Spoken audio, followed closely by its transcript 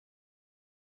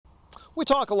We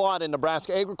talk a lot in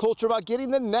Nebraska agriculture about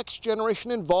getting the next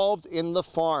generation involved in the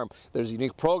farm. There's a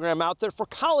unique program out there for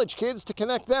college kids to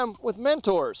connect them with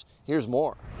mentors. Here's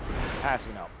more.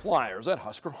 Passing out flyers at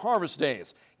Husker Harvest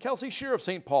Days, Kelsey Shear of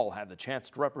St. Paul had the chance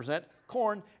to represent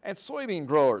corn and soybean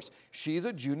growers. She's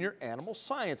a junior animal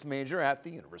science major at the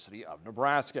University of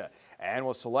Nebraska and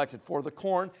was selected for the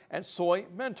Corn and Soy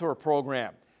Mentor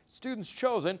Program. Students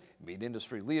chosen meet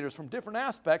industry leaders from different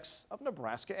aspects of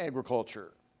Nebraska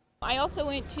agriculture. I also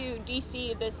went to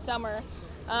DC this summer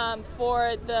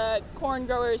for the corn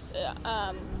growers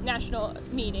national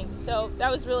meeting, so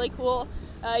that was really cool.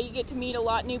 You get to meet a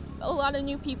lot of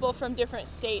new people from different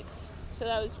states, so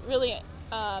that was really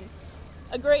a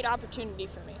great opportunity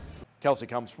for me. Kelsey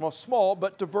comes from a small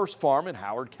but diverse farm in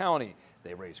Howard County.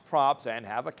 They raise crops and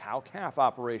have a cow-calf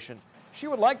operation. She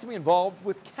would like to be involved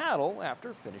with cattle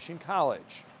after finishing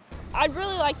college. I'd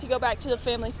really like to go back to the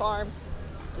family farm.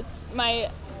 It's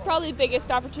my probably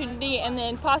biggest opportunity, and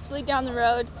then possibly down the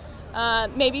road,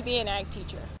 maybe be an ag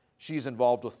teacher. She's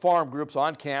involved with farm groups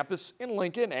on campus in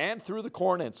Lincoln and through the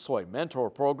Corn and Soy Mentor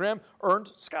Program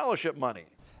earned scholarship money.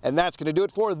 And that's going to do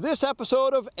it for this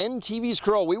episode of NTV's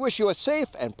Grow. We wish you a safe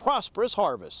and prosperous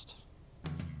harvest.